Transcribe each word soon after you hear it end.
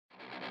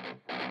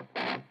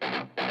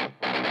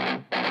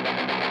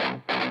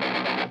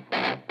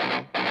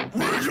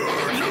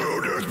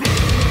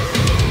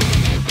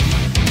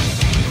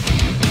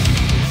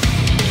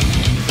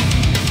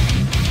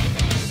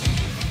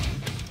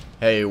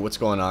Hey, what's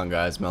going on,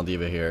 guys?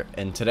 Maldiva here,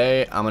 and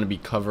today I'm going to be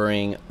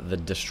covering the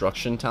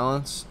destruction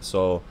talents.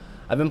 So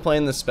I've been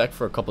playing this spec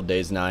for a couple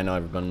days now. I know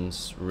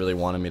everyone's really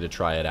wanted me to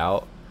try it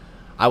out.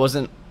 I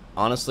wasn't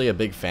honestly a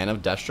big fan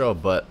of Destro,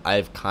 but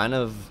I've kind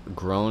of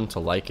grown to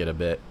like it a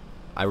bit.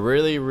 I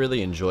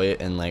really enjoy it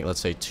in, like,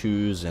 let's say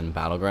 2s and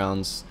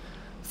battlegrounds.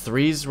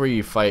 3s where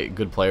you fight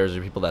good players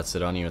or people that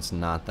sit on you, it's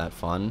not that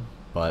fun.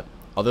 But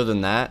other than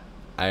that,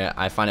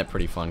 I find it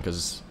pretty fun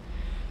because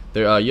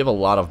you have a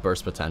lot of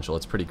burst potential.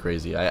 It's pretty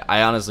crazy.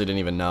 I honestly didn't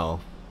even know,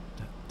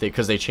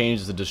 because they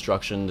changed the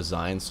destruction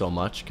design so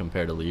much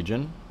compared to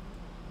Legion.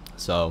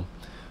 So,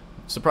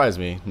 surprised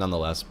me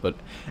nonetheless. But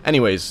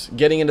anyways,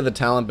 getting into the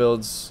talent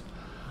builds,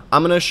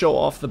 I'm going to show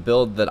off the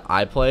build that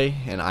I play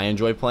and I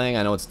enjoy playing.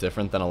 I know it's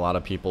different than a lot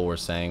of people were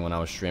saying when I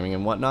was streaming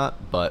and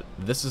whatnot, but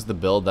this is the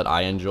build that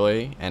I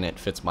enjoy and it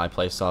fits my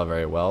playstyle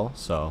very well.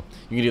 So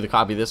you can either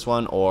copy this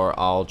one or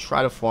I'll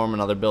try to form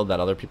another build that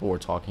other people were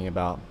talking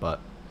about,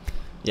 but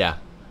yeah,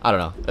 I don't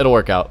know. It'll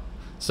work out.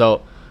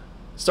 So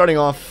starting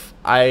off,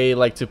 I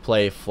like to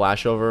play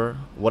Flashover.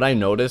 What I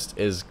noticed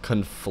is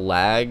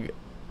Conflag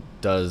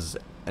does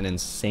an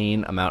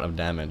insane amount of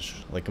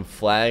damage. Like,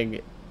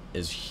 Conflag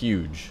is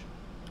huge.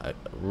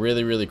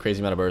 Really crazy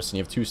amount of burst, and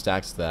you have 2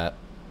 stacks to that.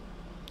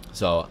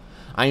 So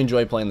I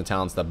enjoy playing the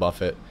talents that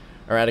buff it.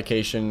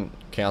 Eradication,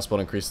 Chaos Bolt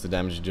increases the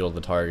damage you deal to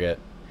the target.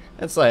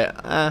 It's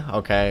like,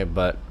 okay,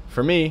 but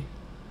for me,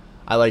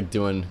 I like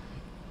doing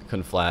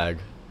Conflag.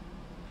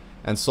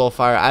 And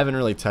Soulfire, I haven't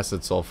really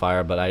tested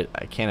Soulfire, but I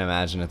can't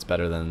imagine it's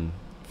better than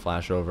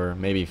Flashover.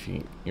 Maybe if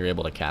you're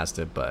able to cast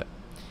it, but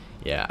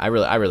yeah, I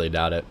really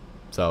doubt it.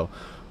 So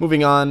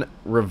moving on,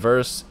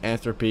 Reverse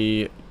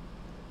Entropy.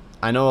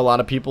 I know a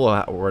lot of people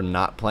were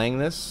not playing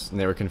this, and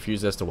they were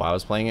confused as to why I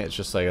was playing it. It's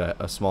just like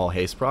a small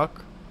haste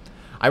proc.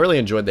 I really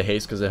enjoyed the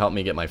haste because it helped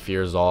me get my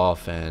fears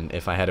off, and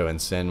if I had to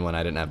Ensign when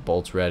I didn't have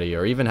bolts ready,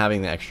 or even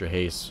having the extra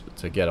haste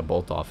to get a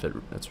bolt off,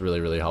 it's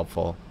really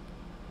helpful.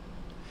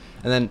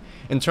 And then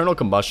Internal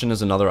Combustion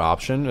is another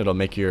option. It'll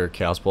make your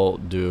Chaos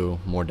Bolt do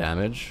more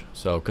damage.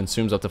 So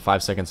consumes up to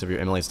 5 seconds of your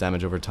immolate's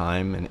damage over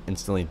time and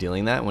instantly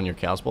dealing that when your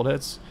Chaos Bolt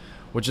hits,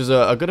 which is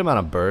a good amount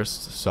of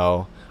burst.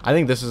 So I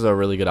think this is a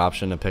really good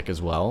option to pick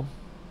as well.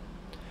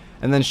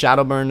 And then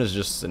Shadowburn is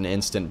just an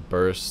instant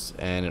burst,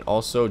 and it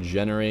also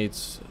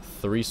generates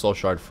 3 Soul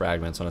Shard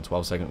fragments on a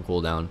 12-second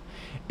cooldown.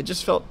 It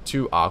just felt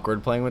too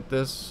awkward playing with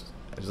this.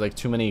 There's like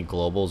too many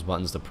globals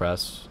buttons to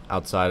press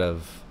outside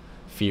of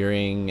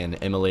fearing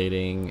and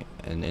immolating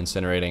and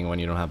incinerating when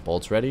you don't have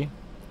bolts ready.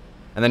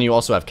 And then you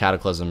also have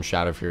Cataclysm,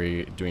 Shadow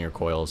Fury doing your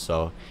coils.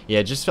 So yeah,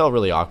 it just felt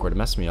really awkward. It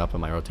messed me up in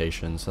my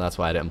rotation, so that's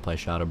why I didn't play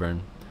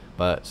Shadowburn.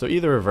 But so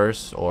either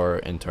reverse or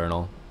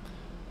internal.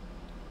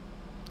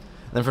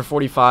 And then for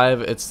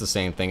 45, it's the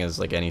same thing as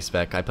like any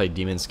spec. I play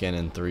Demon Skin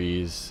in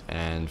 3s,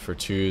 and for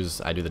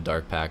 2s I do the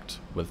Dark Pact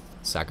with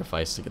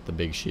Sacrifice to get the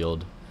big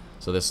shield.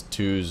 So this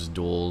 2s,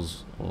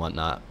 duels, and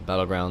whatnot.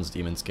 Battlegrounds,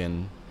 Demon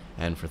Skin,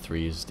 and for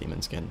 3s,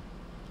 Demon Skin.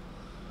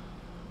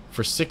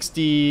 For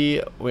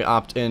 60, we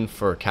opt in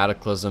for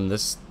Cataclysm.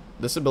 This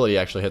ability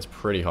actually hits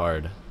pretty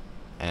hard,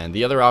 and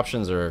the other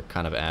options are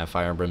kind of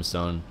Fire and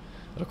Brimstone.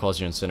 It'll cause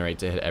you Incinerate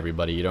to hit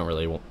everybody. You don't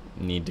really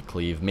need to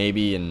cleave.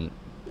 Maybe in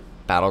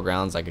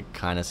Battlegrounds I could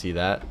kind of see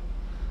that.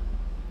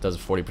 It does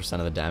 40%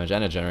 of the damage,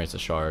 and it generates a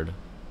shard,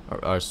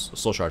 or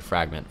Soul Shard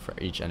fragment for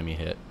each enemy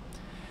hit.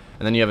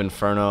 And then you have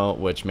Inferno,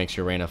 which makes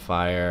your Rain of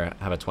Fire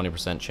have a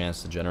 20%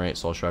 chance to generate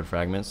Soul Shard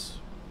fragments.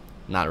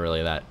 Not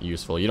really that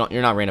useful. You're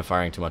not Rain of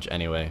Firing too much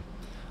anyway,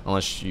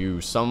 unless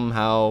you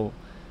somehow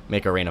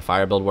make a Rain of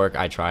Fire build work.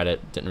 I tried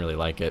it, didn't really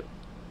like it.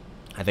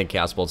 I think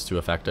Chaos Bolt's too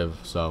effective,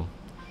 so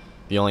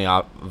the only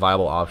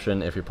viable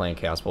option if you're playing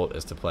Chaos Bolt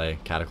is to play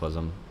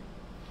Cataclysm.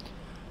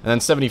 And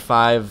then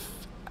 75,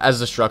 as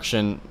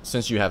Destruction,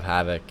 since you have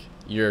Havoc,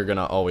 you're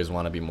gonna always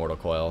want to be Mortal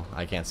Coil.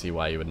 I can't see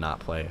why you would not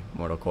play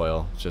Mortal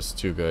Coil. It's just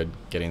too good,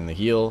 getting the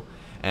heal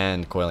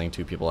and coiling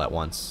 2 people at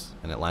once,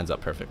 and it lines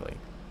up perfectly.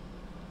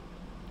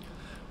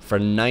 For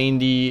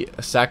 90,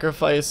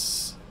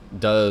 Sacrifice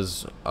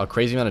does a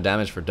crazy amount of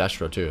damage for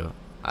Destro too.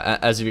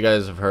 As you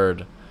guys have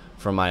heard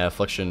from my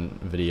Affliction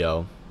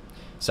video,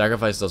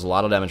 Sacrifice does a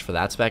lot of damage for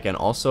that spec, and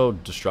also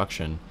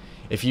Destruction.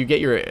 If you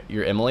get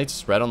your Immolates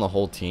spread on the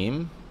whole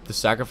team, the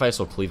Sacrifice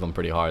will cleave them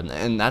pretty hard,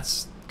 and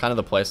that's kind of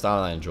the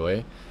playstyle I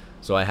enjoy.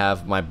 So I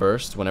have my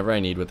burst whenever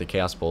I need with the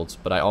Chaos Bolts,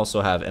 but I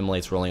also have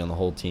Immolates rolling on the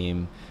whole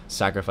team,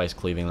 Sacrifice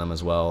cleaving them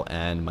as well,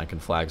 and my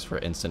Conflags for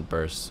instant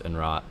bursts and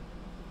rot.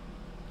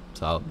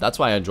 So that's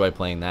why I enjoy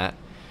playing that.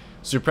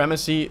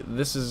 Supremacy,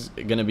 this is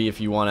going to be if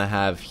you want to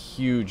have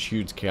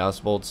huge Chaos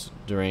Bolts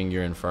during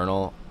your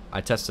Infernal.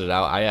 I tested it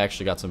out. I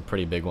actually got some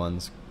pretty big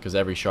ones, because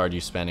every shard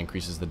you spend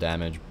increases the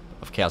damage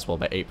of Chaos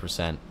Bolt by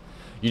 8%.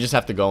 You just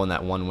have to go in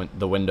that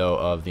the window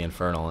of the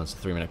Infernal, and it's a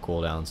 3-minute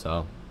cooldown,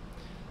 so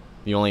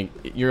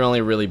you're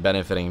only really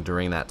benefiting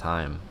during that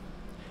time.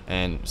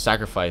 And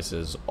Sacrifice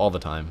is all the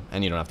time,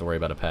 and you don't have to worry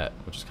about a pet,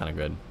 which is kind of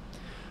good.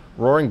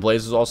 Roaring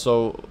Blaze is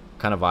also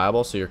kind of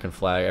viable, so your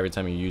Conflag, every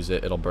time you use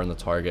it, it'll burn the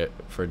target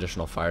for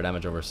additional fire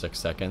damage over 6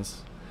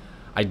 seconds.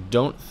 I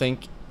don't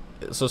think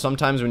so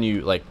sometimes when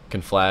you like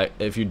conflag,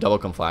 if you double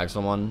conflag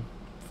someone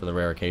for the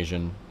rare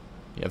occasion,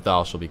 you have to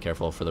also be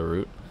careful for the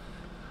root.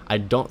 I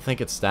don't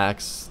think it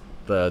stacks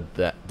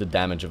the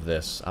damage of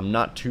this. I'm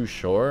not too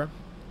sure,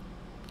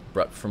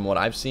 but from what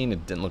I've seen,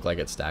 it didn't look like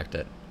it stacked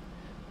it.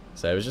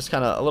 So it was just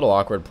kind of a little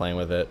awkward playing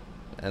with it,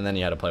 and then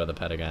you had to play with the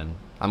pet again.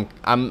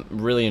 I'm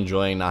really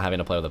enjoying not having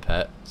to play with a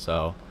pet,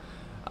 so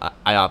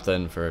I opted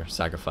in for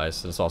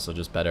sacrifice. It's also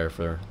just better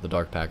for the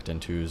Dark Pact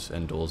and 2s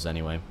and duels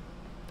anyway.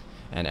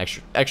 And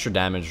extra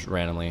damage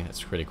randomly.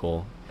 It's pretty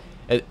cool.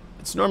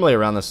 It's normally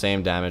around the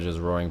same damage as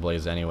Roaring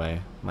Blaze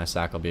anyway. My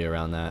sack will be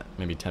around that,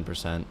 maybe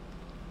 10%.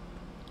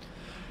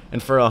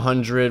 And for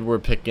 100, we're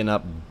picking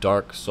up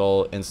Dark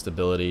Soul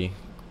Instability.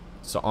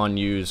 So on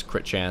use,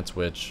 crit chance,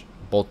 which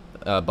both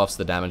buffs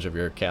the damage of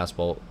your Chaos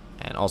Bolt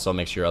and also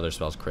makes your other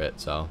spells crit.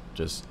 So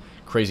just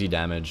crazy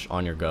damage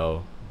on your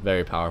go.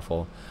 Very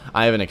powerful.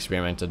 I haven't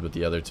experimented with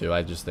the other two.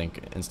 I just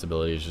think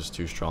Instability is just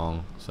too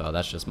strong. So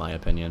that's just my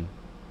opinion.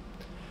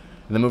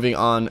 And then moving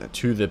on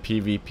to the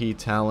PvP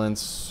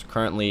talents.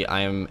 Currently,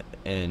 I am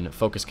in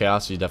Focus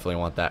Chaos, so you definitely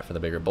want that for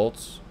the bigger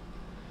bolts.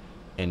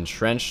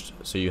 Entrenched,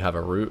 so you have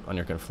a root on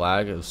your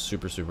conflag. It was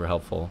super, super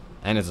helpful.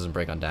 And it doesn't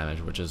break on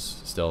damage, which is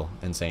still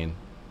insane.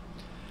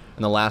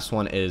 And the last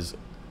one is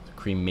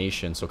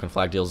Cremation. So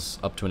conflag deals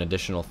up to an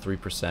additional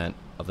 3%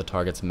 of the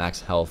target's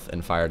max health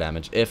and fire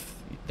damage if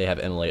they have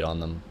Immolate on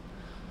them.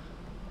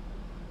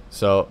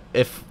 So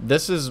if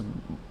this is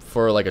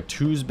for like a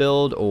 2s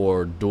build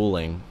or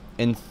dueling,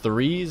 in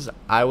 3s,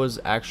 I was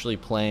actually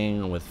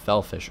playing with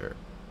Fellfisher.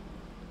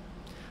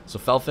 So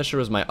Fellfisher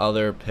was my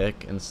other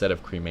pick instead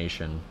of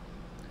Cremation.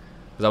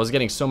 Because I was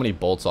getting so many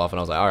bolts off, and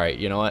I was like, alright,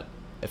 you know what?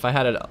 If I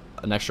had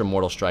an extra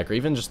Mortal Strike, or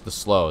even just the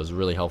slow, is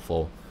really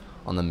helpful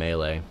on the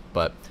melee.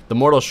 But the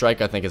Mortal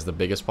Strike, I think, is the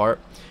biggest part.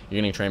 You're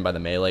getting trained by the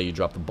melee, you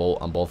drop the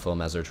bolt on both of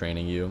them as they're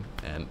training you,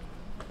 and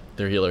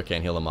their healer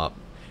can't heal them up.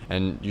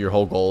 And your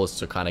whole goal is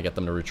to kind of get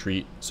them to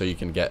retreat so you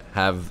can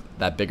have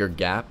that bigger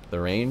gap, the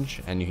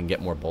range, and you can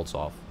get more bolts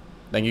off.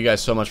 Thank you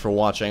guys so much for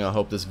watching. I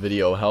hope this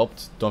video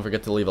helped. Don't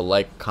forget to leave a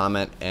like,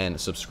 comment, and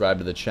subscribe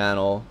to the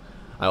channel.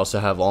 I also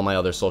have all my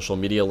other social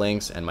media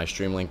links and my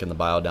stream link in the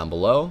bio down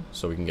below,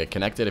 so we can get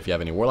connected if you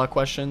have any Warlock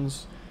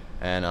questions.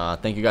 And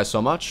thank you guys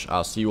so much.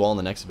 I'll see you all in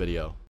the next video.